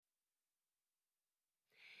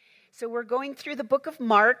So we're going through the book of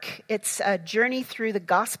Mark. It's a journey through the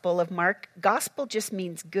Gospel of Mark. Gospel just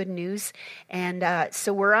means good news. And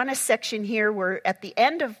so we're on a section here. We're at the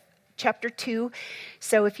end of chapter 2.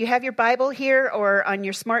 So if you have your Bible here or on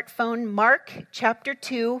your smartphone, Mark chapter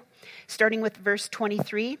 2, starting with verse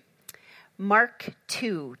 23. Mark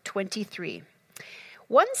 2:23.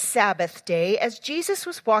 One Sabbath day, as Jesus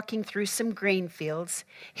was walking through some grain fields,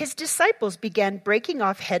 his disciples began breaking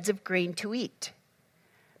off heads of grain to eat.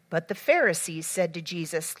 But the Pharisees said to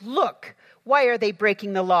Jesus, "Look, why are they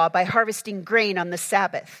breaking the law by harvesting grain on the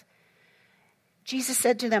Sabbath?" Jesus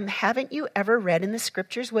said to them, "Haven't you ever read in the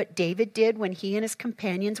scriptures what David did when he and his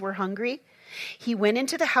companions were hungry? He went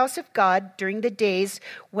into the house of God during the days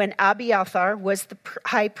when Abiathar was the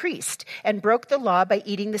high priest and broke the law by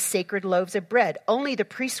eating the sacred loaves of bread. Only the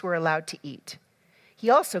priests were allowed to eat. He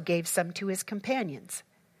also gave some to his companions."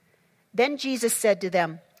 Then Jesus said to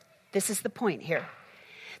them, this is the point here,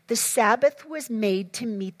 "The Sabbath was made to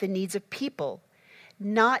meet the needs of people,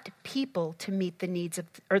 not people to meet the needs of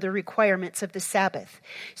or the requirements of the Sabbath.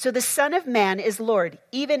 So the Son of Man is Lord,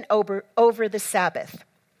 even over the Sabbath."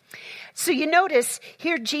 So you notice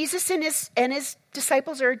here Jesus and his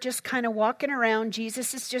disciples are just kind of walking around.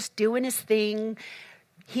 Jesus is just doing his thing,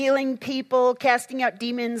 healing people, casting out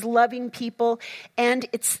demons, loving people. And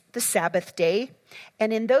it's the Sabbath day.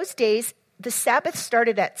 And in those days, the Sabbath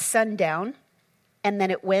started at sundown, and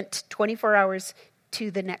then it went 24 hours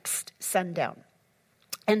to the next sundown.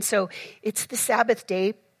 And so it's the Sabbath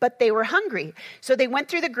day, but they were hungry. So they went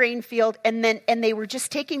through the grain field, and they were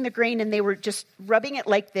just taking the grain and they were just rubbing it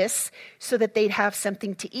like this so that they'd have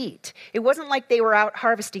something to eat. It wasn't like they were out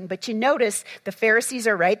harvesting, but you notice the Pharisees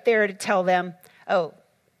are right there to tell them, "Oh,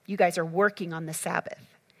 you guys are working on the Sabbath."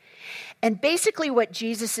 And basically what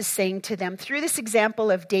Jesus is saying to them through this example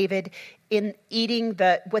of David in eating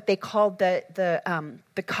what they called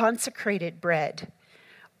the consecrated bread,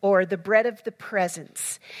 or the bread of the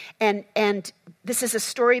presence. And this is a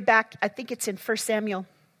story back, I think it's in 1 Samuel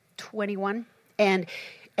 21. And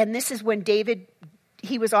this is when David,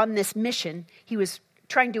 he was on this mission. He was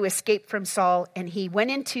trying to escape from Saul, and he went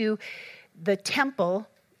into the temple.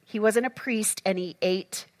 He wasn't a priest, and he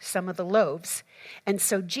ate some of the loaves. And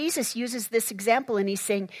so Jesus uses this example, and he's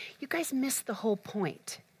saying, you guys missed the whole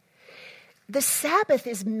point. The Sabbath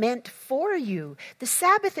is meant for you. The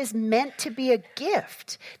Sabbath is meant to be a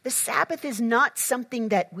gift. The Sabbath is not something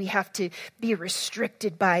that we have to be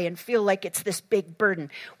restricted by and feel like it's this big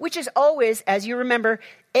burden, which is always, as you remember,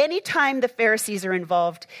 anytime the Pharisees are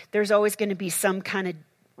involved, there's always going to be some kind of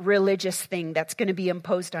religious thing that's going to be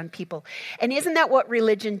imposed on people. And isn't that what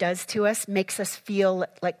religion does to us? Makes us feel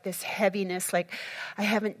like this heaviness, like I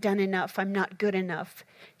haven't done enough, I'm not good enough,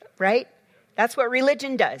 right? That's what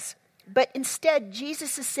religion does. But instead,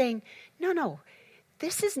 Jesus is saying, no,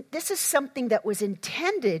 this is something that was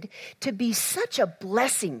intended to be such a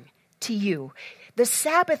blessing to you. The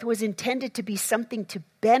Sabbath was intended to be something to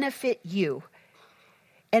benefit you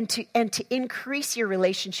and to increase your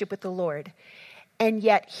relationship with the Lord. And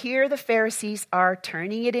yet here the Pharisees are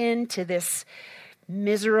turning it into this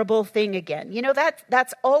miserable thing again. You know,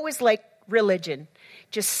 that's always like religion,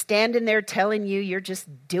 just standing there telling you you're just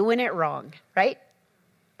doing it wrong, right?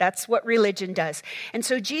 That's what religion does. And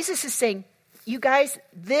so Jesus is saying, you guys,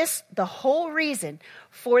 the whole reason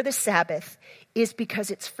for the Sabbath is because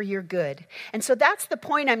it's for your good. And so that's the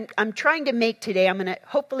point I'm trying to make today.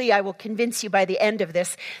 Hopefully I will convince you by the end of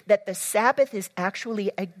this that the Sabbath is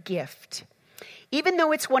actually a gift. Even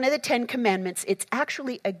though it's one of the 10 commandments, it's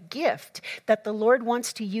actually a gift that the Lord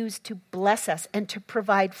wants to use to bless us and to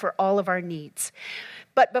provide for all of our needs.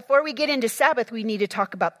 But before we get into Sabbath, we need to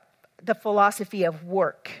talk about the philosophy of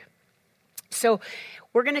work. So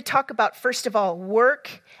we're going to talk about, first of all,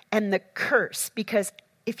 work and the curse, because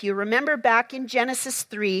if you remember back in Genesis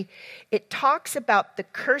 3, it talks about the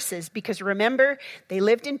curses, because remember, they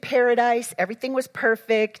lived in paradise, everything was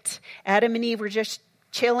perfect, Adam and Eve were just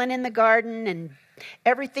chilling in the garden, and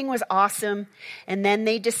everything was awesome, and then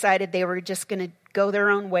they decided they were just going to go their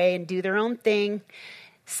own way and do their own thing.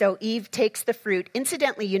 So Eve takes the fruit.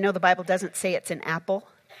 Incidentally, you know the Bible doesn't say it's an apple.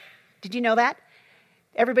 Did you know that?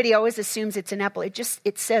 Everybody always assumes it's an apple.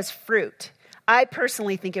 It says fruit. I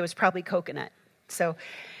personally think it was probably coconut.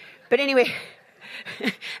 But anyway,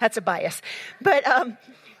 that's a bias. But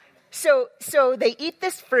so they eat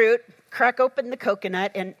this fruit, crack open the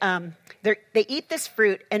coconut, and they eat this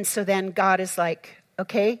fruit, and so then God is like,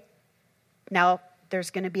 okay, now there's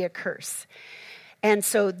going to be a curse. And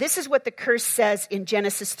so this is what the curse says in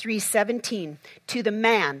Genesis 3:17. To the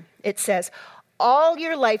man, it says, all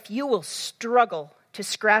your life you will struggle to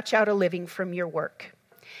scratch out a living from your work.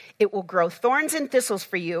 It will grow thorns and thistles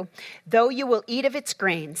for you, though you will eat of its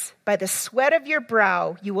grains. By the sweat of your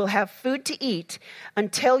brow you will have food to eat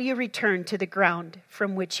until you return to the ground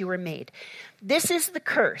from which you were made. This is the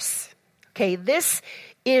curse. Okay, this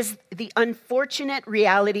is the unfortunate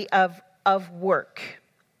reality of work.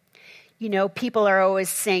 You know, people are always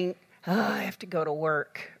saying, oh, I have to go to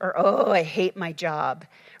work, or oh, I hate my job,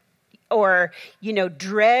 or, you know,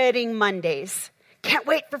 dreading Mondays. Can't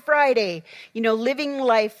wait for Friday. You know, living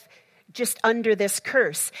life just under this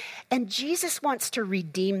curse. And Jesus wants to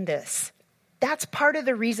redeem this. That's part of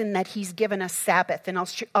the reason that he's given us Sabbath. And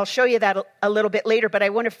I'll show you that a little bit later. But I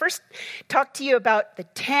want to first talk to you about the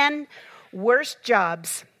 10 worst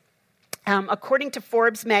jobs. According to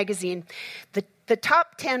Forbes magazine, the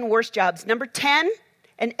top 10 worst jobs. Number 10,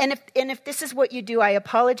 and if this is what you do, I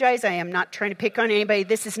apologize. I am not trying to pick on anybody.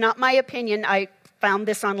 This is not my opinion. I found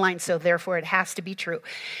this online, so therefore it has to be true.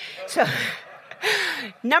 So,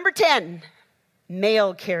 number 10,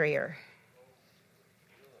 mail carrier.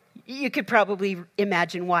 You could probably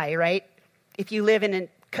imagine why, right? If you live in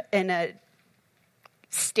a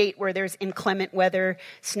state where there's inclement weather,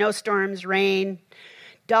 snowstorms, rain,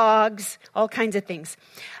 dogs, all kinds of things.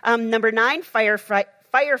 Number 9,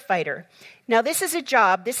 firefighter. Now, this is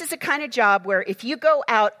a kind of job where if you go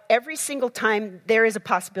out every single time, there is a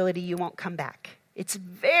possibility you won't come back. It's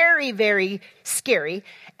very, very scary,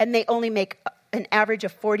 and they only make an average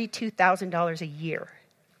of $42,000 a year.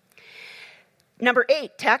 Number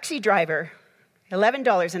 8, taxi driver,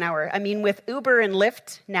 $11 an hour. I mean, with Uber and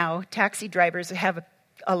Lyft now, taxi drivers have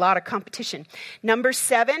a lot of competition. Number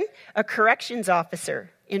 7, a corrections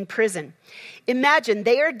officer in prison. Imagine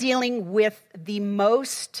they are dealing with the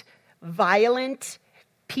most violent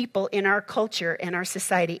people in our culture and our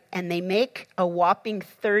society, and they make a whopping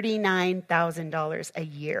 $39,000 a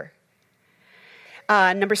year.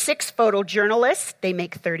 Number 6, photojournalist. They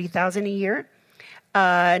make $30,000 a year.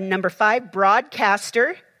 Number 5,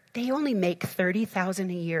 broadcaster. They only make $30,000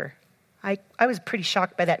 a year. I was pretty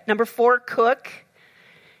shocked by that. Number 4, cook.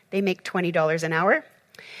 They make $20 an hour.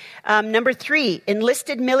 Number 3,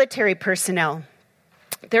 enlisted military personnel.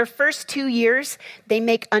 Their first 2 years, they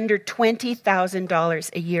make under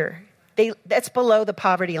 $20,000 a year. That's below the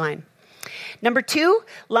poverty line. Number 2,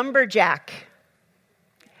 lumberjack.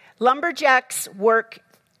 Lumberjacks work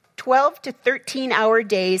 12 to 13-hour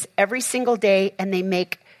days every single day, and they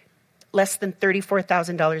make less than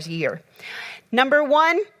 $34,000 a year. Number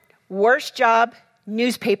 1, worst job,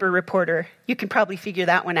 newspaper reporter. You can probably figure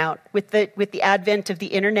that one out. With the advent of the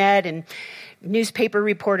internet and newspaper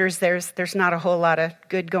reporters, there's not a whole lot of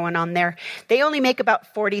good going on there. They only make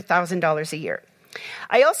about $40,000 a year.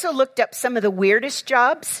 I also looked up some of the weirdest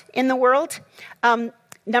jobs in the world.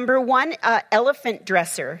 Number 1, elephant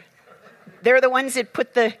dresser. They're the ones that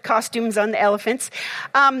put the costumes on the elephants.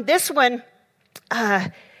 This one,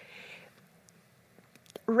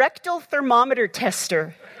 rectal thermometer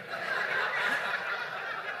tester.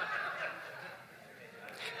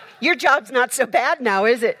 Your job's not so bad now,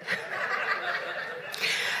 is it?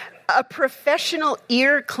 A professional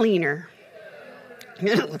ear cleaner.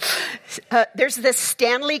 There's the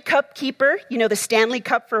Stanley Cup keeper. You know, the Stanley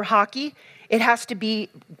Cup for hockey. It has to be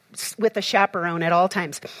with a chaperone at all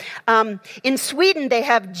times. In Sweden, they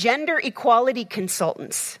have gender equality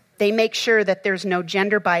consultants. They make sure that there's no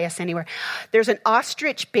gender bias anywhere. There's an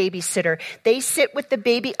ostrich babysitter. They sit with the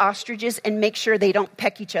baby ostriches and make sure they don't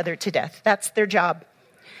peck each other to death. That's their job.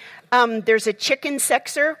 There's a chicken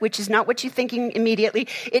sexer, which is not what you're thinking immediately.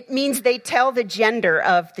 It means they tell the gender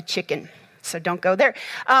of the chicken. So don't go there.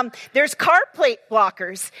 There's car plate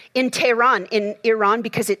blockers in Tehran, in Iran,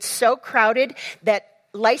 because it's so crowded that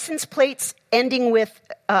license plates ending with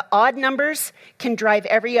odd numbers can drive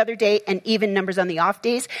every other day and even numbers on the off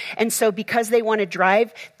days. And so because they want to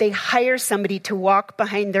drive, they hire somebody to walk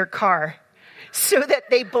behind their car so that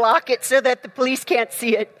they block it so that the police can't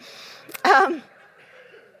see it.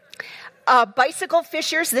 Bicycle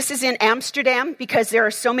fishers. This is in Amsterdam because there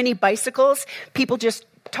are so many bicycles. People just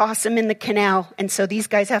toss them in the canal, and so these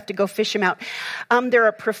guys have to go fish them out. There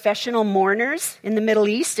are professional mourners in the Middle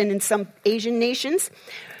East and in some Asian nations.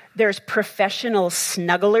 There's professional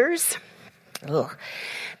snugglers. Ugh.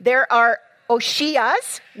 There are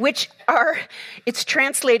oshiyas, which are, it's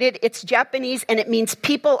translated, it's Japanese, and it means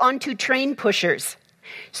people onto train pushers.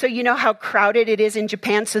 So you know how crowded it is in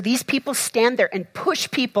Japan? So these people stand there and push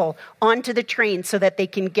people onto the train so that they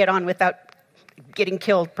can get on without getting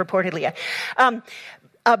killed, purportedly.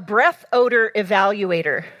 A breath odor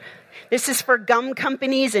evaluator. This is for gum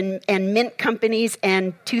companies and mint companies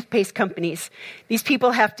and toothpaste companies. These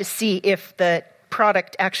people have to see if the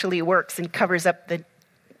product actually works and covers up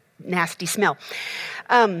nasty smell.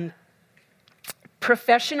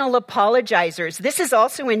 Professional apologizers. This is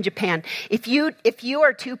also in Japan. If you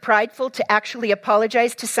are too prideful to actually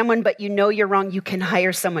apologize to someone, but you know you're wrong, you can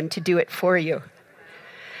hire someone to do it for you.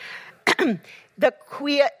 The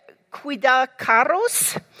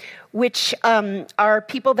cuidacaros, which are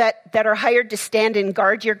people that are hired to stand and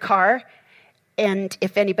guard your car, and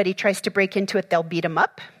if anybody tries to break into it, they'll beat them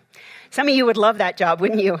up. Some of you would love that job,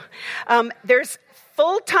 wouldn't you? There's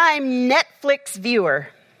full-time Netflix viewer.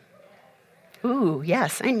 Ooh, yeah,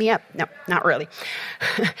 sign me up. No, not really.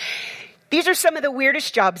 These are some of the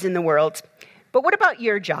weirdest jobs in the world. But what about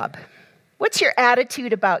your job? What's your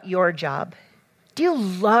attitude about your job? Do you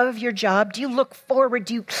love your job? Do you look forward?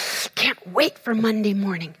 Do you can't wait for Monday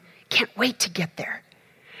morning? Can't wait to get there?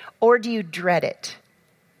 Or do you dread it?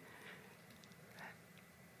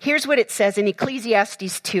 Here's what it says in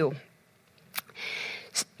Ecclesiastes 2.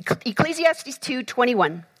 Ecclesiastes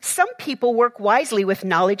 2:21. Some people work wisely with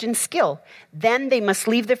knowledge and skill. Then they must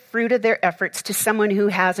leave the fruit of their efforts to someone who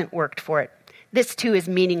hasn't worked for it. This too is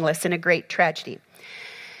meaningless and a great tragedy.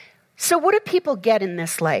 So what do people get in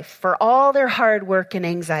this life for all their hard work and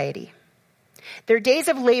anxiety? Their days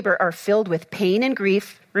of labor are filled with pain and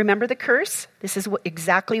grief. Remember the curse? This is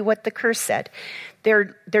exactly what the curse said.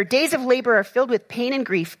 Their days of labor are filled with pain and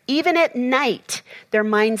grief. Even at night, their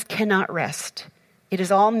minds cannot rest. It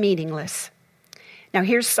is all meaningless. Now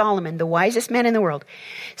here's Solomon, the wisest man in the world.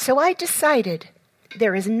 So I decided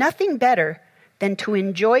there is nothing better than to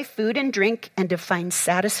enjoy food and drink and to find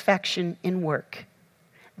satisfaction in work.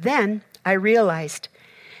 Then I realized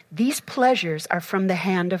these pleasures are from the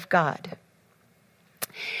hand of God.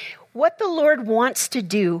 What the Lord wants to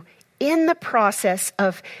do in the process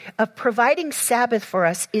of providing Sabbath for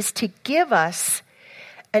us is to give us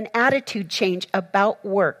an attitude change about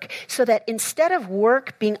work, so that instead of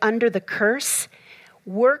work being under the curse,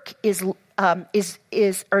 work the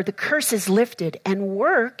curse is lifted, and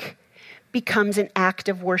work becomes an act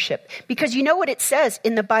of worship. Because you know what it says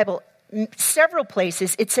in the Bible, several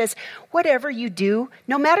places, it says, whatever you do,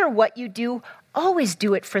 no matter what you do, always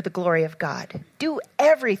do it for the glory of God. Do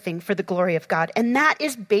everything for the glory of God. And that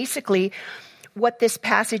is basically what this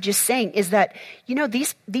passage is saying, is that, you know,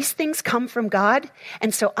 these things come from God.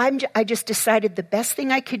 And so I just decided the best thing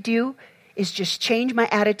I could do is just change my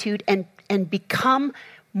attitude and become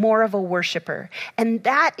more of a worshiper. And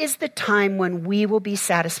that is the time when we will be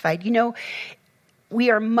satisfied. You know, we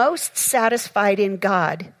are most satisfied in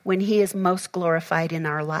God when He is most glorified in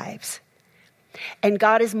our lives. And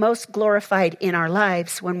God is most glorified in our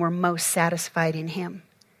lives when we're most satisfied in Him.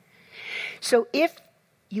 So if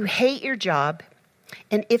you hate your job,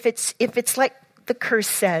 and if it's like the curse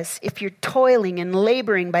says, if you're toiling and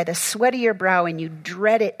laboring by the sweat of your brow and you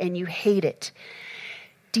dread it and you hate it,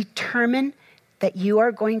 determine that you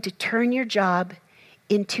are going to turn your job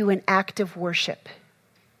into an act of worship.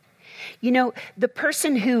 You know, the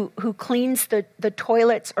person who cleans the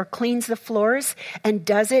toilets or cleans the floors and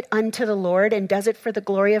does it unto the Lord and does it for the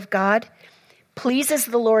glory of God pleases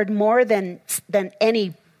the Lord more than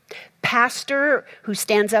any pastor who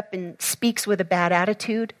stands up and speaks with a bad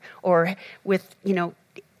attitude or with, you know,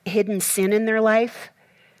 hidden sin in their life.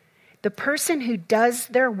 The person who does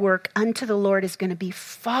their work unto the Lord is going to be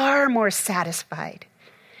far more satisfied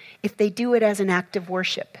if they do it as an act of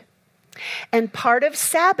worship. And part of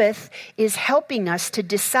Sabbath is helping us to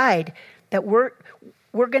decide that we're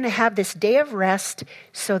going to have this day of rest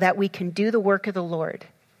so that we can do the work of the Lord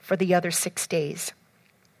for the other 6 days.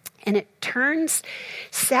 And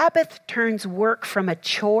Sabbath turns work from a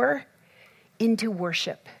chore into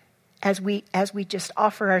worship as we just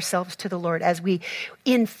offer ourselves to the Lord, as we,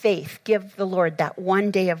 in faith, give the Lord that one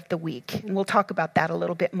day of the week. And we'll talk about that a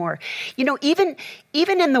little bit more. You know, even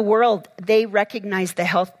in the world, they recognize the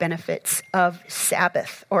health benefits of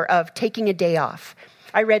Sabbath or of taking a day off.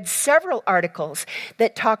 I read several articles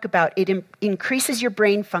that talk about it increases your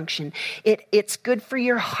brain function. It's good for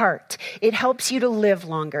your heart. It helps you to live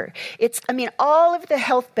longer. All of the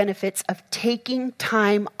health benefits of taking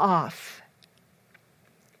time off.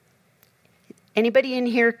 Anybody in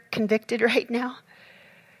here convicted right now?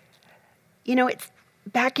 You know, it's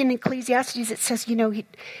back in Ecclesiastes, it says, you know,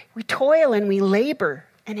 we toil and we labor,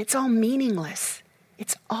 and it's all meaningless.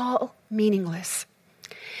 It's all meaningless.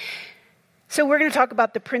 So we're going to talk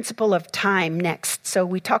about the principle of time next. So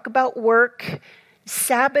we talk about work.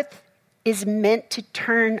 Sabbath is meant to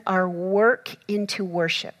turn our work into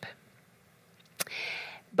worship.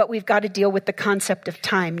 But we've got to deal with the concept of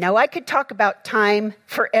time. Now, I could talk about time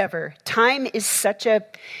forever. Time is such a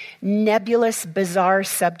nebulous, bizarre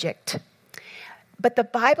subject. But the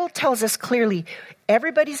Bible tells us clearly,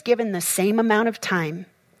 everybody's given the same amount of time,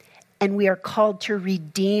 and we are called to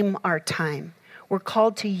redeem our time. We're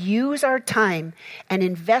called to use our time and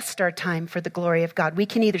invest our time for the glory of God. We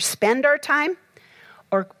can either spend our time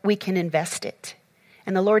or we can invest it.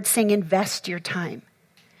 And the Lord's saying, invest your time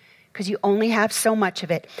because you only have so much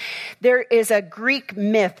of it. There is a Greek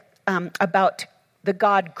myth about the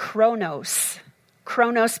god Kronos.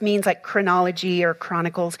 Kronos means like chronology or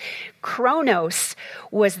chronicles. Kronos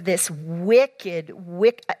was this wicked,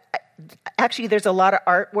 actually there's a lot of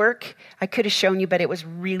artwork. I could have shown you, but it was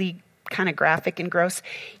really kind of graphic and gross.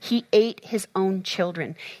 He ate his own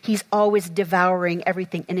children. He's always devouring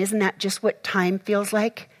everything. And isn't that just what time feels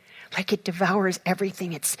like? Like it devours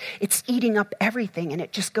everything. It's eating up everything, and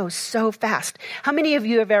it just goes so fast. How many of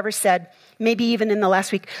you have ever said, maybe even in the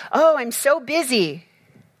last week, oh, I'm so busy?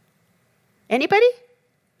 Anybody?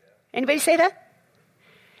 Anybody say that?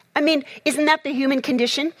 I mean, isn't that the human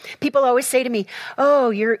condition? People always say to me, oh,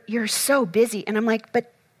 you're so busy. And I'm like,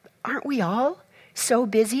 but aren't we all so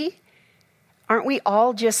busy? Aren't we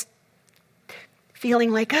all just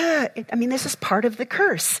feeling like, this is part of the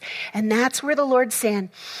curse. And that's where the Lord's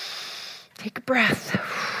saying, take a breath,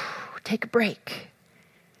 take a break.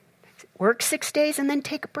 Work 6 days and then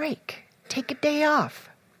take a break. Take a day off.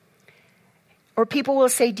 Or people will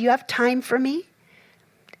say, do you have time for me?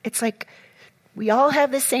 It's like we all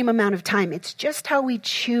have the same amount of time. It's just how we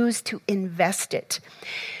choose to invest it.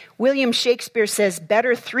 William Shakespeare says,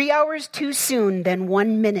 better 3 hours too soon than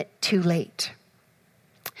 1 minute too late.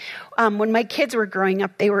 When my kids were growing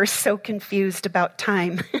up, they were so confused about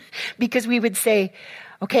time because we would say,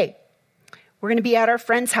 okay, we're going to be at our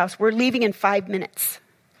friend's house. We're leaving in 5 minutes.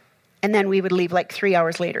 And then we would leave like 3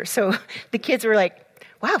 hours later. So the kids were like,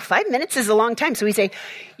 wow, 5 minutes is a long time. So we say,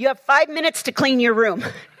 you have 5 minutes to clean your room.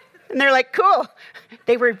 And they're like, cool.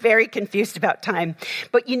 They were very confused about time.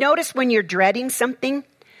 But you notice when you're dreading something,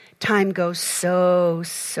 time goes so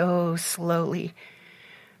slowly.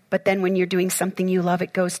 But then when you're doing something you love,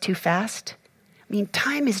 it goes too fast. I mean,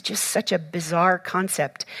 time is just such a bizarre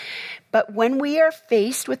concept. But when we are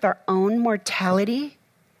faced with our own mortality,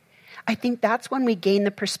 I think that's when we gain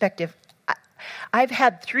the perspective. I've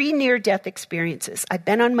had 3 near-death experiences. I've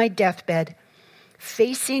been on my deathbed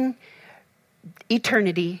facing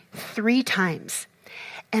eternity 3 times.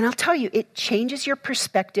 And I'll tell you, it changes your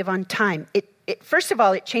perspective on time. First of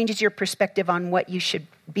all, it changes your perspective on what you should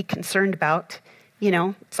be concerned about. You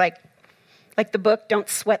know, it's like the book, Don't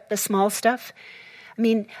Sweat the Small Stuff. I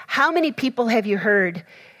mean, how many people have you heard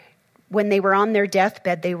when they were on their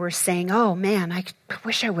deathbed, they were saying, oh man, I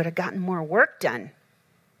wish I would have gotten more work done.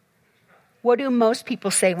 What do most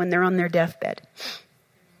people say when they're on their deathbed?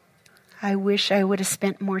 I wish I would have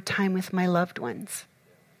spent more time with my loved ones.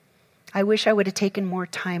 I wish I would have taken more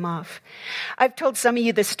time off. I've told some of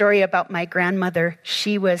you the story about my grandmother.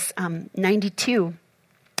 She was 92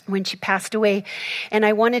 when she passed away, and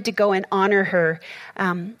I wanted to go and honor her.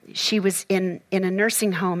 She was in a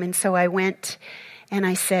nursing home, and so I went and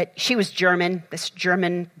I said, she was German,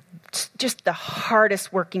 just the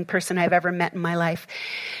hardest working person I've ever met in my life.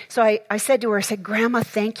 So I said to her, I said, Grandma,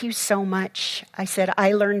 thank you so much. I said,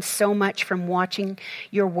 I learned so much from watching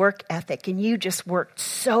your work ethic, and you just worked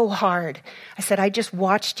so hard. I said, I just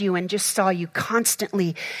watched you and just saw you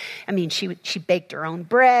constantly. I mean, she baked her own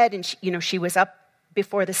bread, and she was up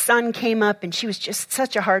before the sun came up, and she was just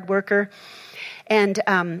such a hard worker. And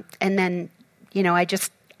then,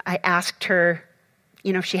 I asked her,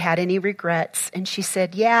 if she had any regrets. And she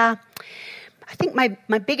said, yeah, I think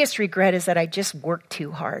my biggest regret is that I just worked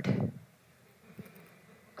too hard.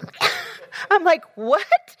 I'm like,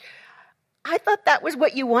 what? I thought that was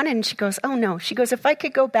what you wanted. And she goes, oh no. She goes, if I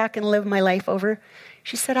could go back and live my life over,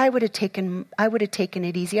 she said, I would have taken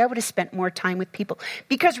it easy. I would have spent more time with people.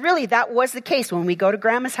 Because really, that was the case. When we go to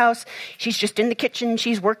Grandma's house, she's just in the kitchen,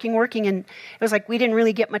 she's working. And it was like we didn't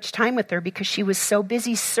really get much time with her because she was so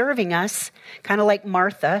busy serving us, kind of like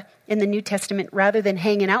Martha in the New Testament, rather than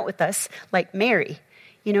hanging out with us like Mary.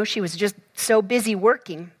 She was just so busy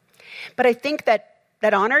working. But I think that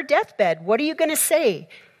on our deathbed, what are you going to say?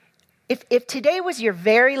 If today was your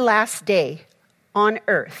very last day on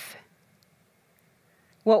earth,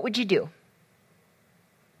 what would you do?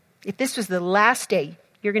 If this was the last day,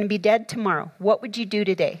 you're going to be dead tomorrow, what would you do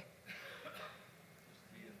today?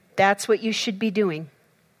 That's what you should be doing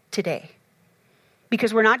today.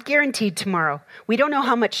 Because we're not guaranteed tomorrow. We don't know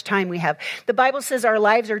how much time we have. The Bible says our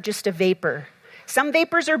lives are just a vapor. Some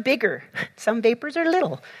vapors are bigger. Some vapors are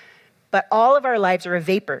little. But all of our lives are a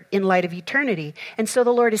vapor in light of eternity. And so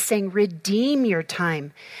the Lord is saying, redeem your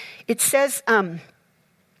time. It says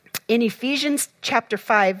in Ephesians chapter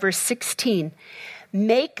 5, verse 16,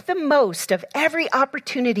 make the most of every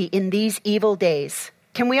opportunity in these evil days.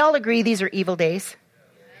 Can we all agree these are evil days?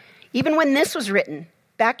 Even when this was written,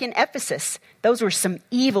 back in Ephesus, those were some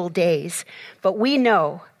evil days. But we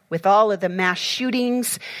know, with all of the mass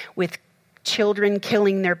shootings, with children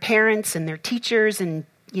killing their parents and their teachers and,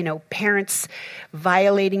 parents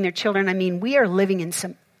violating their children, I mean, we are living in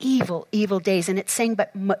some evil, evil days. And it's saying,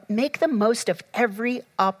 but make the most of every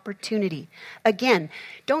opportunity. Again,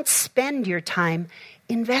 don't spend your time,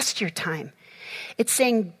 invest your time. It's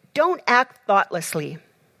saying, don't act thoughtlessly,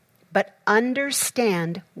 but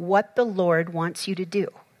understand what the Lord wants you to do.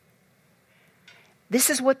 This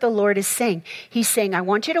is what the Lord is saying. He's saying, I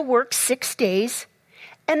want you to work 6 days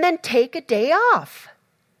and then take a day off.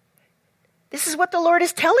 This is what the Lord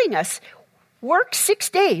is telling us. Work 6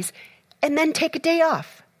 days and then take a day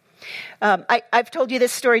off. I've told you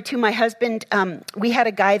this story too. My husband, we had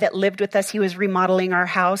a guy that lived with us. He was remodeling our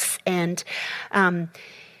house, and my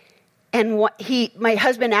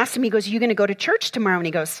husband asked him, he goes, "You going to go to church tomorrow?" And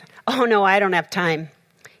he goes, "Oh no, I don't have time."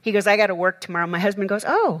 He goes, "I got to work tomorrow." My husband goes,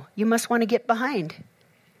 "Oh, you must want to get behind."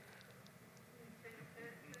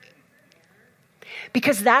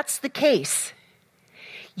 Because that's the case.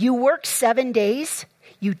 You work 7 days,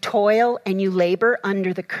 you toil and you labor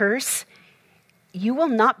under the curse, you will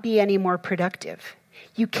not be any more productive.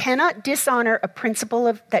 You cannot dishonor a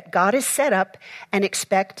principle that God has set up and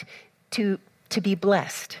expect to be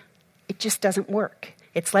blessed. It just doesn't work.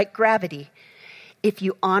 It's like gravity. If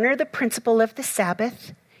you honor the principle of the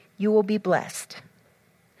Sabbath, you will be blessed.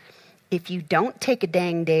 If you don't take a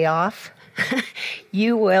dang day off,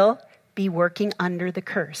 you will be working under the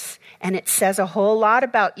curse. And it says a whole lot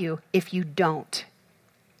about you if you don't.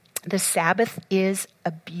 The Sabbath is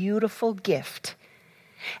a beautiful gift.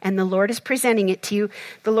 And the Lord is presenting it to you.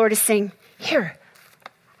 The Lord is saying, "Here,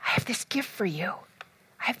 I have this gift for you.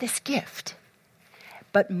 I have this gift."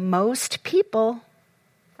 But most people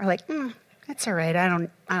are like, "That's all right. I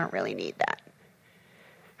don't really need that.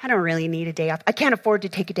 I don't really need a day off. I can't afford to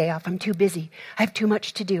take a day off. I'm too busy. I have too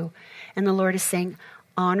much to do." And the Lord is saying,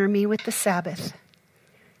 honor me with the Sabbath.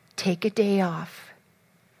 Take a day off.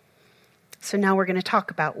 So now we're going to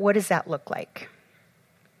talk about, what does that look like?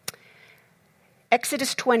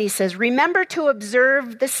 Exodus 20 says, "Remember to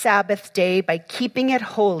observe the Sabbath day by keeping it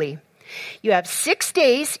holy. You have 6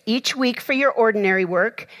 days each week for your ordinary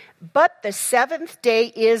work, but the seventh day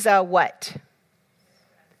is a" what?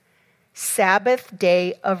 Sabbath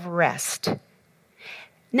day of rest.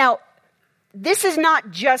 Now, this is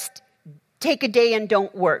not just take a day and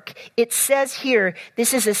don't work. It says here,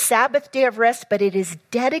 this is a Sabbath day of rest, but it is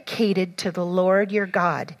dedicated to the Lord your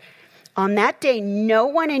God. On that day, no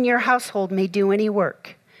one in your household may do any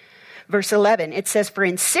work. Verse 11, it says, "For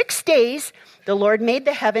in 6 days the Lord made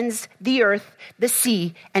the heavens, the earth, the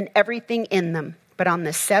sea, and everything in them. But on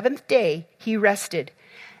the seventh day he rested."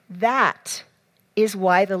 That is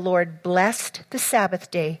why the Lord blessed the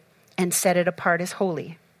Sabbath day and set it apart as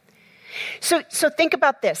holy. So think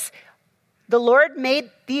about this. The Lord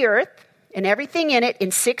made the earth and everything in it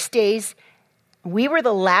in 6 days. We were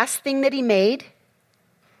the last thing that he made.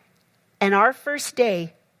 And our first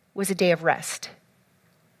day was a day of rest.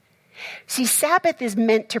 See, Sabbath is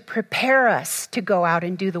meant to prepare us to go out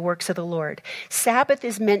and do the works of the Lord. Sabbath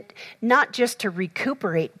is meant not just to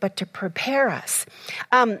recuperate, but to prepare us.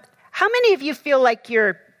 How many of you feel like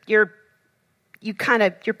you're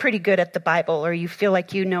pretty good at the Bible, or you feel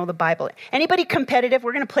like you know the Bible? Anybody competitive?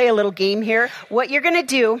 We're going to play a little game here. What you're going to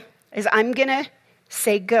do is I'm going to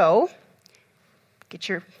say go. Get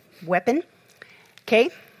your weapon.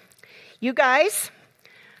 Okay? You guys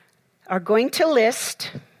are going to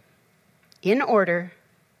list in order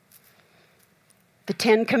the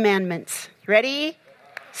 10 commandments. Ready,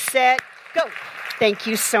 set, go. Thank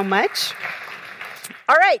you so much.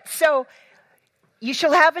 All right, so you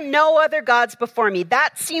shall have no other gods before me.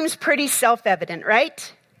 That seems pretty self-evident,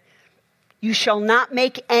 right? You shall not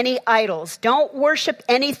make any idols. Don't worship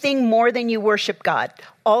anything more than you worship God.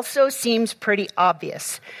 Also seems pretty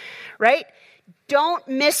obvious, right? Don't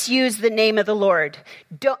misuse the name of the Lord.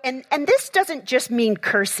 And this doesn't just mean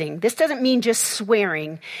cursing. This doesn't mean just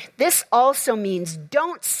swearing. This also means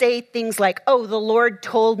don't say things like, "Oh, the Lord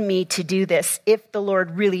told me to do this," if the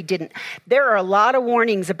Lord really didn't. There are a lot of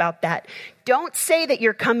warnings about that. Don't say that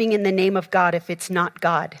you're coming in the name of God if it's not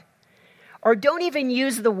God. Or don't even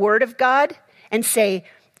use the word of God and say,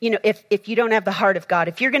 if you don't have the heart of God,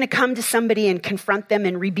 if you're going to come to somebody and confront them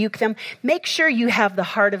and rebuke them, make sure you have the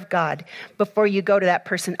heart of God before you go to that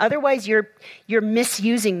person. Otherwise, you're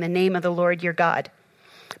misusing the name of the Lord your God.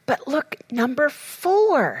 But look, number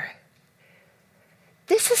 4.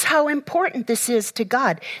 This is how important this is to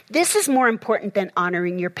God. This is more important than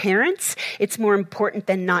honoring your parents. It's more important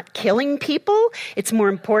than not killing people. It's more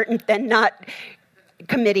important than not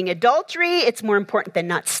committing adultery. It's more important than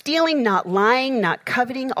not stealing, not lying, not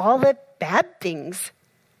coveting, all the bad things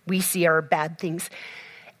we see are bad things.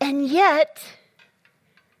 And yet,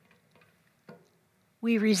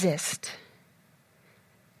 we resist.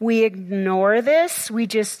 We ignore this. We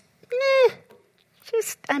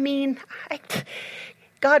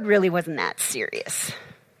God really wasn't that serious.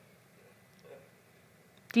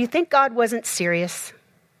 Do you think God wasn't serious?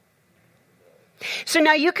 So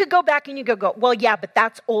now you could go back and you could go, well, yeah, but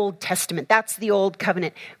that's Old Testament. That's the Old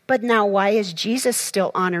Covenant. But now why is Jesus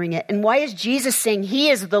still honoring it? And why is Jesus saying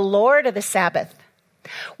he is the Lord of the Sabbath?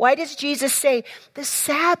 Why does Jesus say the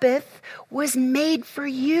Sabbath was made for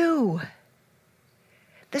you?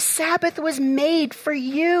 The Sabbath was made for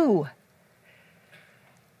you.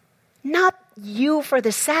 Not you for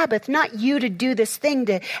the Sabbath, not you to do this thing,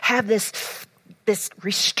 to have this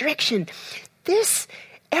restriction.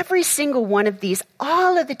 Every single one of these,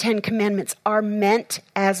 all of the 10 commandments are meant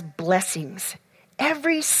as blessings.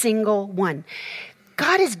 Every single one.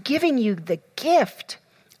 God is giving you the gift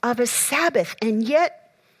of a Sabbath, and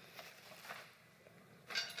yet,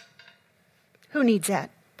 who needs that?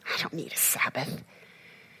 I don't need a Sabbath.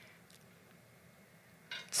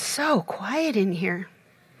 So quiet in here.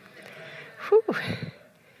 Whew.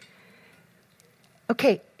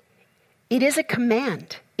 Okay, it is a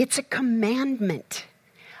command. It's a commandment.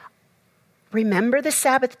 Remember the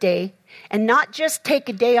Sabbath day, and not just take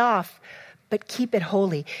a day off, but keep it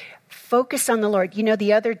holy. Focus on the Lord.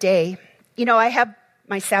 The other day, I have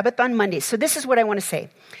my Sabbath on Monday. So this is what I want to say.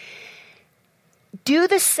 Do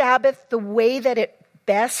the Sabbath the way that it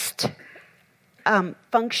best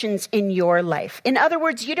functions in your life. In other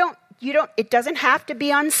words, it doesn't have to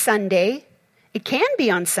be on Sunday. It can be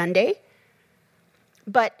on Sunday.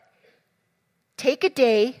 But take a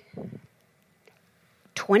day,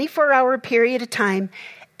 24-hour period of time,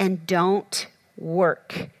 and don't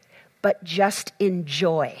work, but just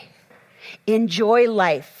enjoy. Enjoy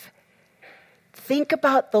life. Think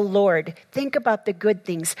about the Lord. Think about the good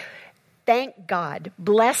things. Thank God.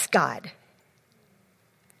 Bless God.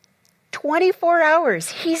 24 hours.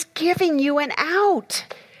 He's giving you an out.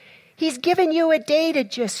 He's giving you a day to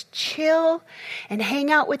just chill and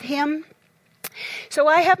hang out with him. So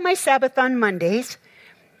I have my Sabbath on Mondays,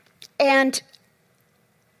 and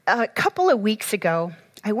a couple of weeks ago,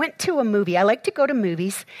 I went to a movie. I like to go to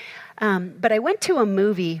movies, but I went to a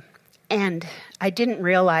movie, and I didn't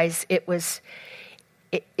realize it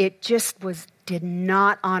did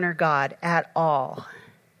not honor God at all.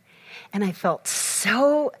 And I felt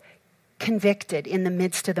so convicted in the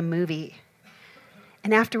midst of the movie.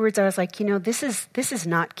 And afterwards, I was like, this is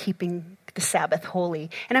not keeping the Sabbath holy.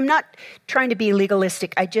 And I'm not trying to be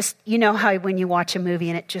legalistic. I just, how when you watch a movie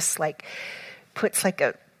and it just puts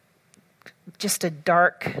just a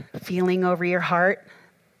dark feeling over your heart.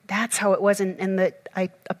 That's how it was. And I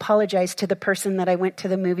apologized to the person that I went to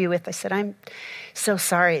the movie with. I said, I'm so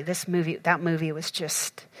sorry. That movie was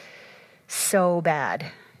just so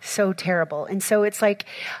bad, so terrible. And so it's like,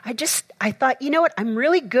 I thought, I'm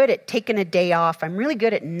really good at taking a day off. I'm really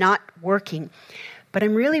good at not working, but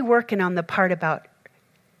I'm really working on the part about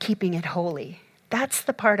keeping it holy. That's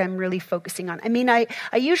the part I'm really focusing on. I mean, I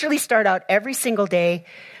usually start out every single day.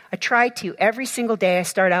 I try to. Every single day I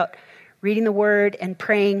start out reading the Word and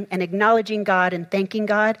praying and acknowledging God and thanking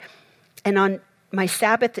God. And on my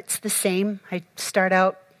Sabbath, it's the same. I start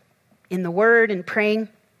out in the Word and praying.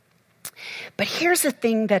 But here's the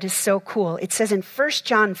thing that is so cool. It says in 1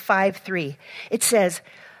 John 5:3, it says,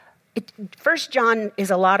 1 John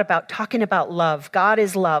is a lot about talking about love. God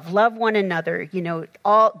is love. Love one another.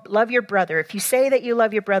 Love your brother. If you say that you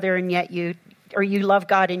love your brother and yet you love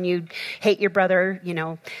God and you hate your brother,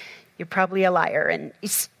 you're probably a liar. And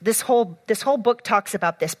this whole book talks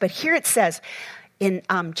about this. But here it says in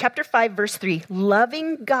chapter 5, verse 3,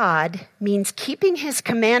 loving God means keeping his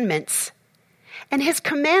commandments, and his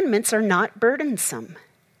commandments are not burdensome.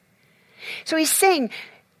 So he's saying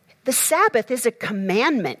the Sabbath is a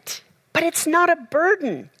commandment, but it's not a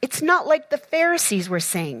burden. It's not like the Pharisees were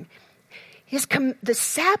saying. The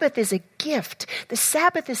Sabbath is a gift. The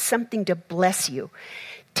Sabbath is something to bless you.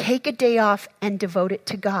 Take a day off and devote it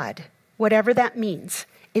to God, whatever that means.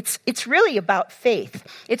 It's really about faith.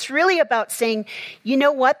 It's really about saying, you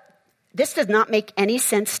know what? This does not make any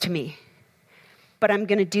sense to me, but I'm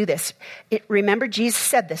going to do this. Remember, Jesus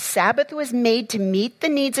said the Sabbath was made to meet the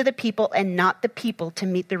needs of the people and not the people to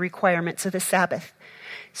meet the requirements of the Sabbath.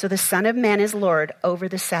 So the Son of Man is Lord over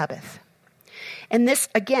the Sabbath. And this,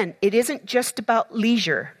 again, it isn't just about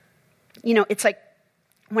leisure. You know, it's like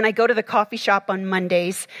when I go to the coffee shop on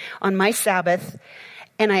Mondays on my Sabbath,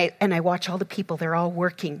 and I watch all the people, they're all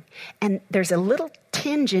working. And there's a little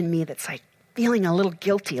tinge in me that's like feeling a little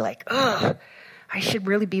guilty, like, ugh, I should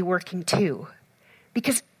really be working too.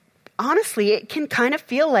 Because honestly, it can kind of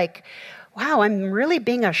feel like, wow, I'm really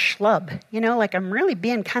being a schlub. You know, like I'm really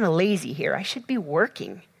being kind of lazy here. I should be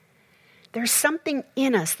working. There's something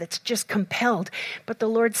in us that's just compelled. But the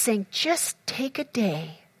Lord's saying, just take a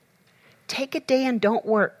day. Take a day and don't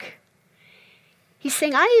work. He's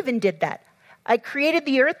saying, I even did that. I created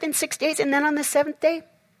the earth in 6 days, and then on the seventh day,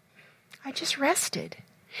 I just rested.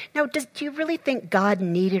 Now, do you really think God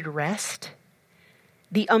needed rest?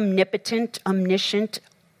 The omnipotent, omniscient,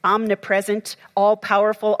 omnipresent,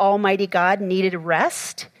 all-powerful, almighty God needed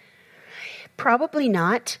rest? Probably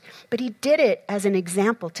not, but he did it as an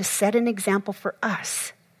example, to set an example for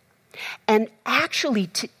us. And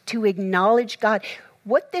actually to acknowledge God.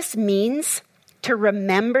 What this means, to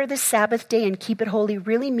remember the Sabbath day and keep it holy,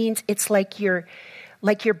 really means it's like you're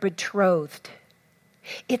betrothed.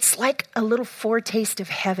 It's like a little foretaste of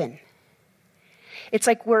heaven. It's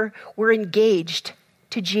like we're engaged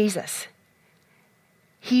to Jesus.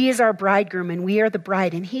 He is our bridegroom and we are the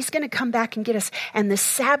bride, and he's going to come back and get us. And the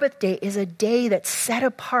Sabbath day is a day that's set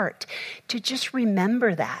apart to just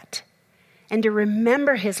remember that, and to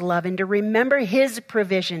remember his love, and to remember his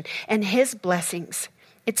provision and his blessings.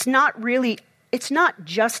 It's not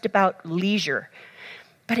just about leisure,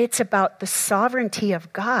 but it's about the sovereignty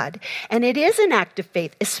of God. And it is an act of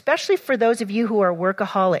faith, especially for those of you who are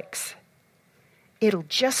workaholics. It'll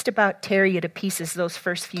just about tear you to pieces those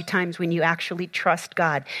first few times when you actually trust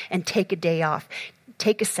God and take a day off,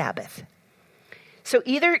 take a Sabbath. So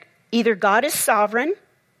either God is sovereign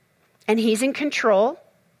and he's in control,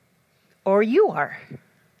 or you are.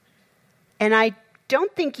 And I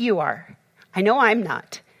don't think you are. I know I'm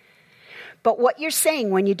not. But what you're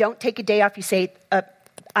saying when you don't take a day off, you say,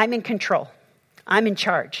 I'm in control. I'm in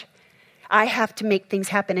charge. I have to make things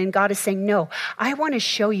happen. And God is saying, no, I want to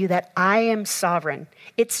show you that I am sovereign.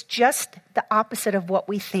 It's just the opposite of what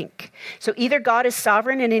we think. So either God is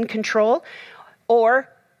sovereign and in control, or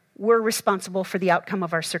we're responsible for the outcome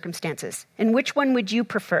of our circumstances. And which one would you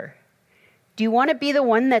prefer? Do you want to be the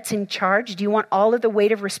one that's in charge? Do you want all of the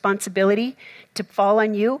weight of responsibility to fall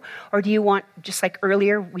on you? Or do you want, just like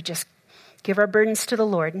earlier, we just give our burdens to the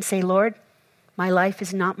Lord and say, Lord, my life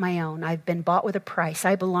is not my own. I've been bought with a price.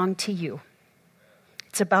 I belong to you.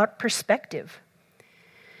 It's about perspective.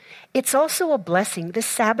 It's also a blessing. The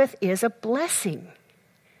Sabbath is a blessing.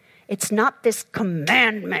 It's not this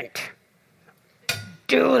commandment.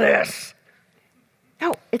 Do this.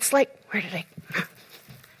 No, it's like, where did I...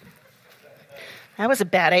 That was a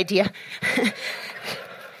bad idea.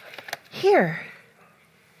 Here,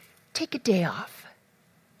 take a day off.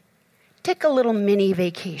 Take a little mini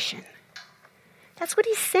vacation. That's what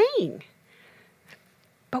he's saying.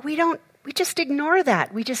 But we just ignore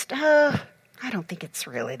that. We just, I don't think it's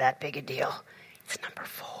really that big a deal. It's number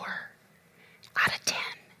 4 out of 10.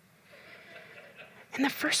 And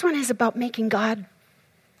the first one is about making God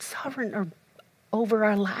sovereign or over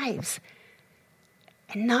our lives,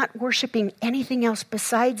 and not worshiping anything else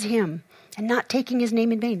besides him, and not taking his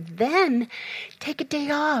name in vain. Then take a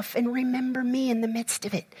day off and remember me in the midst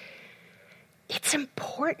of it. It's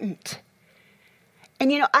important.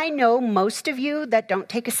 And I know most of you that don't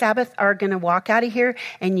take a Sabbath are going to walk out of here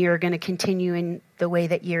and you're going to continue in the way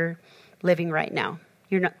that you're living right now.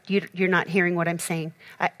 You're not hearing what I'm saying.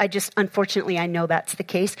 I just, unfortunately, I know that's the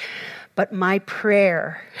case. But my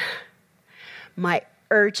prayer, my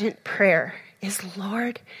urgent prayer is,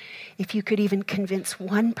 Lord, if you could even convince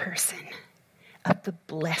one person of the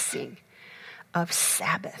blessing of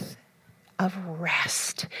Sabbath, of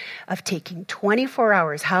rest, of taking 24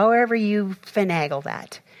 hours, however you finagle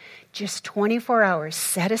that, just 24 hours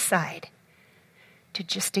set aside to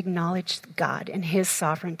just acknowledge God and his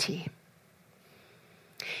sovereignty.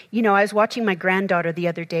 I was watching my granddaughter the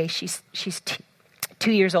other day. She's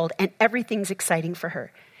 2 years old, and everything's exciting for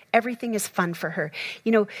her. Everything is fun for her.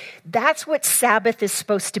 That's what Sabbath is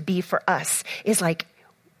supposed to be for us, is like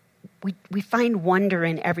we find wonder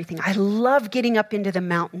in everything. I love getting up into the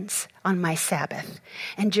mountains on my Sabbath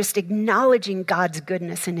and just acknowledging God's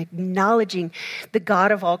goodness and acknowledging the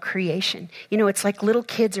God of all creation. It's like little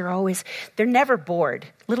kids they're never bored.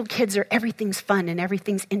 Little kids everything's fun and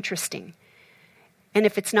everything's interesting. And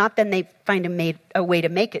if it's not, then they find a way to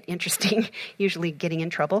make it interesting, usually getting in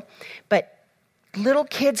trouble. But Little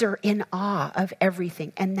kids are in awe of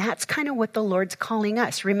everything. And that's kind of what the Lord's calling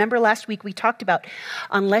us. Remember last week we talked about,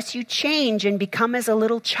 unless you change and become as a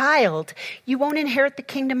little child, you won't inherit the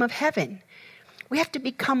kingdom of heaven. We have to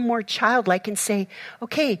become more childlike and say,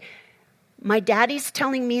 okay, my daddy's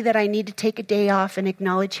telling me that I need to take a day off and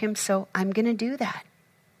acknowledge him, so I'm going to do that.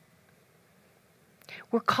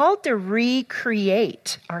 We're called to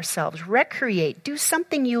recreate ourselves, recreate, do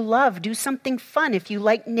something you love, do something fun. If you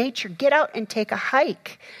like nature, get out and take a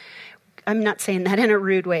hike. I'm not saying that in a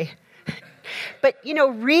rude way. But,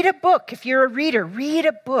 read a book. If you're a reader, read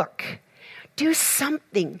a book. Do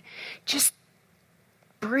something. Just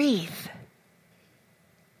breathe.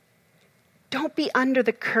 Don't be under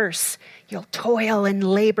the curse. You'll toil and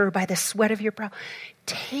labor by the sweat of your brow.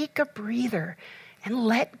 Take a breather and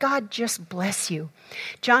let God just bless you.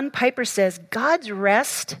 John Piper says, God's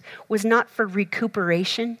rest was not for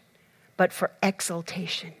recuperation, but for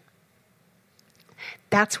exaltation.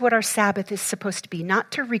 That's what our Sabbath is supposed to be,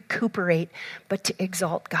 not to recuperate, but to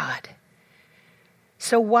exalt God.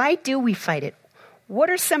 So why do we fight it? What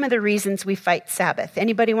are some of the reasons we fight Sabbath?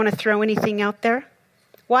 Anybody want to throw anything out there?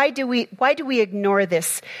 Why do we ignore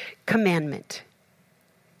this commandment?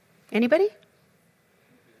 Anybody?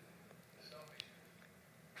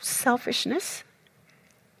 Selfishness.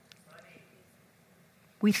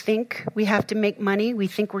 We think we have to make money. We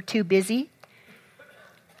think we're too busy.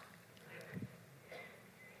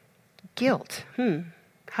 Guilt.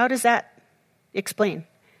 How does that explain?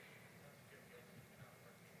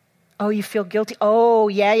 Oh, you feel guilty? Oh,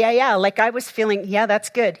 yeah. Like I was feeling, yeah, that's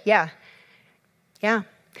good. Yeah.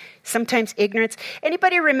 Sometimes ignorance.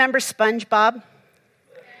 Anybody remember SpongeBob?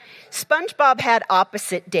 SpongeBob had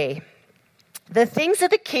opposite day. The things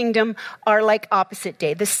of the kingdom are like opposite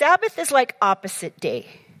day. The Sabbath is like opposite day.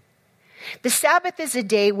 The Sabbath is a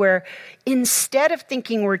day where instead of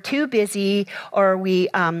thinking we're too busy or we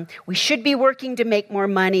should be working to make more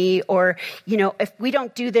money or, if we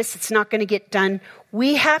don't do this, it's not going to get done.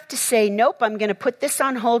 We have to say, nope, I'm going to put this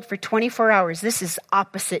on hold for 24 hours. This is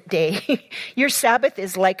opposite day. Your Sabbath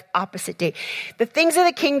is like opposite day. The things of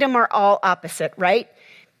the kingdom are all opposite, right?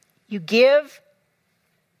 You give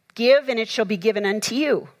and it shall be given unto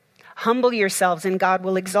you. Humble yourselves and God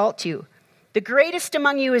will exalt you. The greatest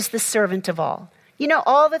among you is the servant of all.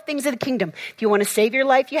 All the things of the kingdom. If you want to save your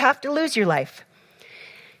life, you have to lose your life.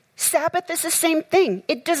 Sabbath is the same thing.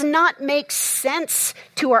 It does not make sense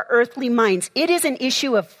to our earthly minds. It is an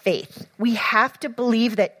issue of faith. We have to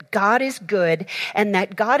believe that God is good and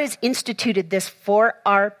that God has instituted this for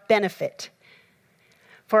our benefit.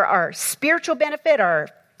 For our spiritual benefit, our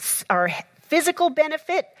physical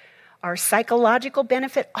benefit, our psychological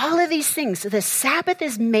benefit, all of these things. The Sabbath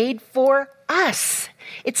is made for us.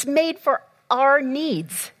 It's made for our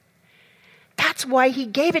needs. That's why he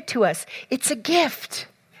gave it to us. It's a gift.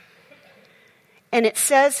 And it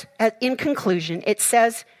says, in conclusion,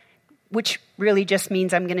 which really just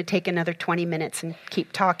means I'm going to take another 20 minutes and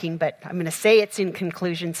keep talking, but I'm going to say it's in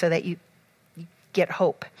conclusion so that you get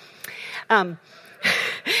hope.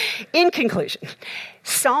 In conclusion,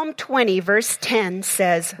 Psalm 20, verse 10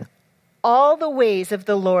 says, all the ways of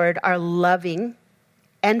the Lord are loving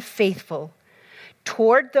and faithful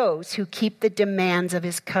toward those who keep the demands of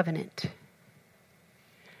his covenant.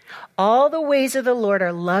 All the ways of the Lord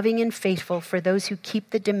are loving and faithful for those who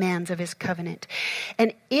keep the demands of his covenant.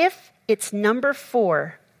 And if it's number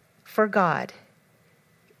 4 for God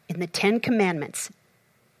in the 10 Commandments,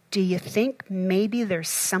 do you think maybe there's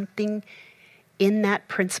something in that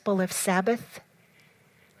principle of Sabbath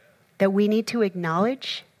that we need to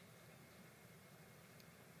acknowledge?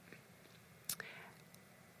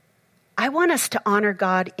 I want us to honor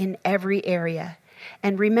God in every area.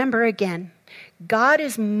 And remember again, God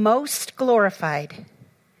is most glorified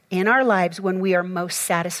in our lives when we are most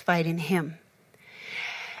satisfied in him.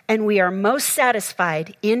 And we are most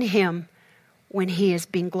satisfied in him when he is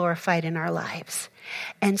being glorified in our lives.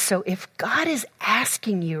 And so if God is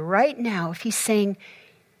asking you right now, if he's saying,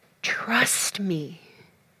 trust me,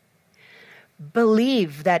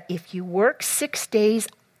 believe that if you work 6 days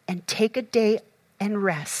and take a day and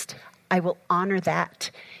rest, I will honor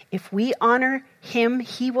that. If we honor him,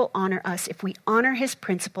 he will honor us. If we honor his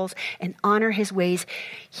principles and honor his ways,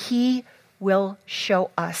 he will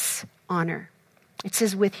show us honor. It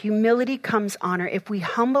says, with humility comes honor. If we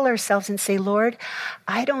humble ourselves and say, Lord,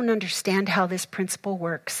 I don't understand how this principle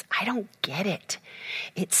works. I don't get it.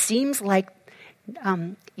 It seems like,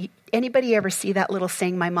 anybody ever see that little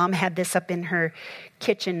saying? My mom had this up in her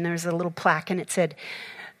kitchen. There's a little plaque and it said,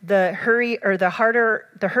 the hurrier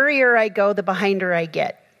I go, the behinder I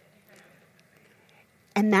get.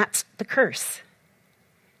 And that's the curse.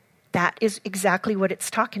 That is exactly what it's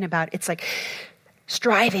talking about. It's like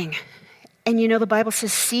striving. And you know, the Bible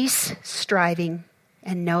says, cease striving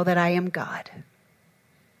and know that I am God.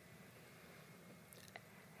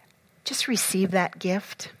 Just receive that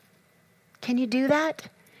gift. Can you do that?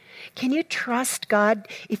 Can you trust God?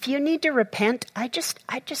 If you need to repent, I just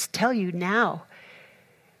tell you now,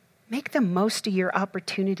 make the most of your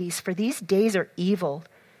opportunities, for these days are evil.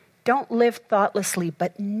 Don't live thoughtlessly,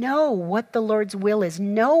 but know what the Lord's will is.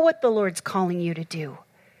 Know what the Lord's calling you to do.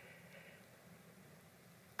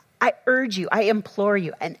 I urge you, I implore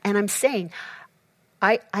you, and I'm saying,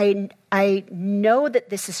 I know that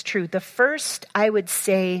this is true. The first, I would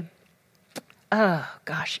say,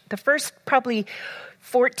 the first probably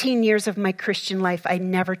 14 years of my Christian life, I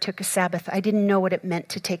never took a Sabbath. I didn't know what it meant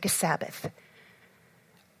to take a Sabbath.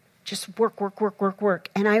 Just work.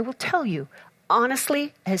 And I will tell you,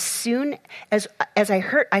 honestly, as soon as I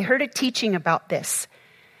heard a teaching about this,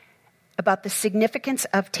 about the significance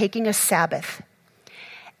of taking a Sabbath.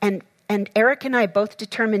 And Eric and I both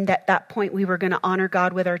determined at that point we were going to honor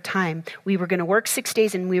God with our time. We were going to work 6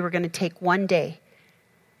 days and we were going to take 1 day.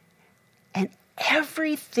 And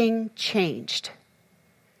everything changed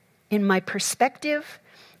in my perspective,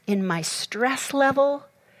 in my stress level,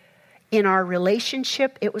 in our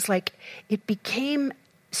relationship. It was like it became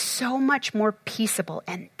so much more peaceable.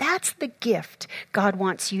 And that's the gift God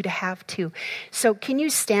wants you to have too. So can you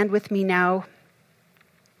stand with me now?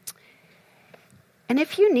 And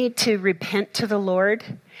if you need to repent to the Lord,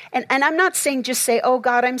 and I'm not saying just say, oh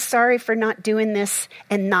God, I'm sorry for not doing this,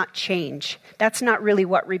 and not change. That's not really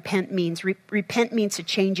what repent means. Repent means to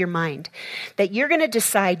change your mind. That you're going to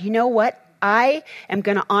decide, you know what? I am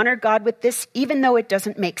going to honor God with this, even though it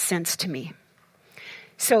doesn't make sense to me.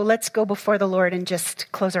 So let's go before the Lord and just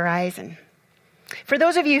close our eyes. And for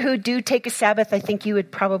those of you who do take a Sabbath, I think you would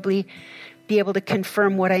probably be able to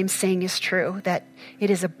confirm what I'm saying is true, that it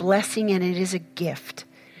is a blessing and it is a gift.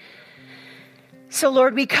 So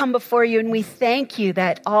Lord, we come before you and we thank you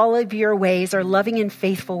that all of your ways are loving and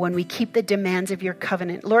faithful when we keep the demands of your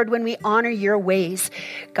covenant. Lord, when we honor your ways,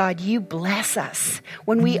 God, you bless us.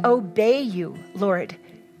 When we obey you, Lord,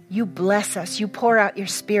 you bless us. You pour out your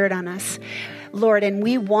Spirit on us, Lord, and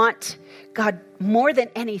we want, God, more than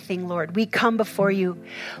anything, Lord, we come before you,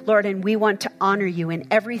 Lord, and we want to honor you in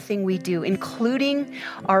everything we do, including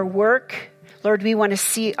our work. Lord, we want to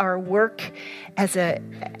see our work as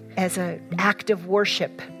an act of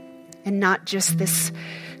worship and not just this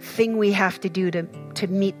thing we have to do to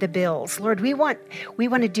meet the bills. Lord, we want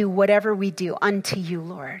to do whatever we do unto you,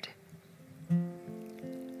 Lord.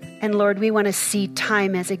 And Lord, we want to see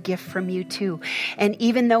time as a gift from you too. And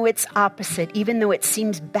even though it's opposite, even though it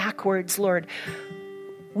seems backwards, Lord,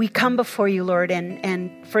 we come before you, Lord.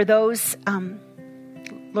 And for those,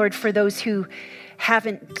 Lord, for those who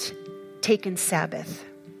haven't taken Sabbath,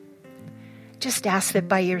 just ask that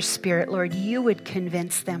by your Spirit, Lord, you would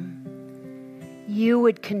convince them. You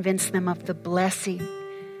would convince them of the blessing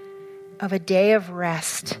of a day of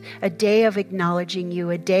rest, a day of acknowledging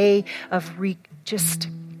you, a day of just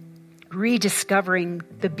rediscovering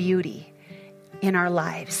the beauty in our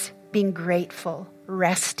lives, being grateful,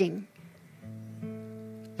 resting.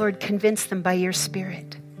 Lord, convince them by your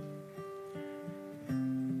Spirit.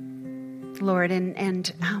 Lord,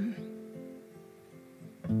 and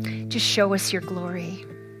just show us your glory.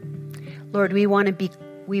 Lord, we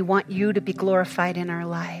want you to be glorified in our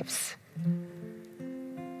lives.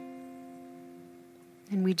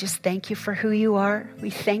 And we just thank you for who you are. We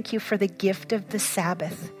thank you for the gift of the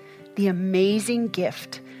Sabbath, the amazing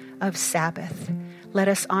gift of Sabbath. Let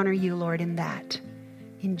us honor you, Lord, in that.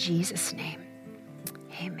 In Jesus' name,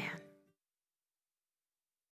 amen.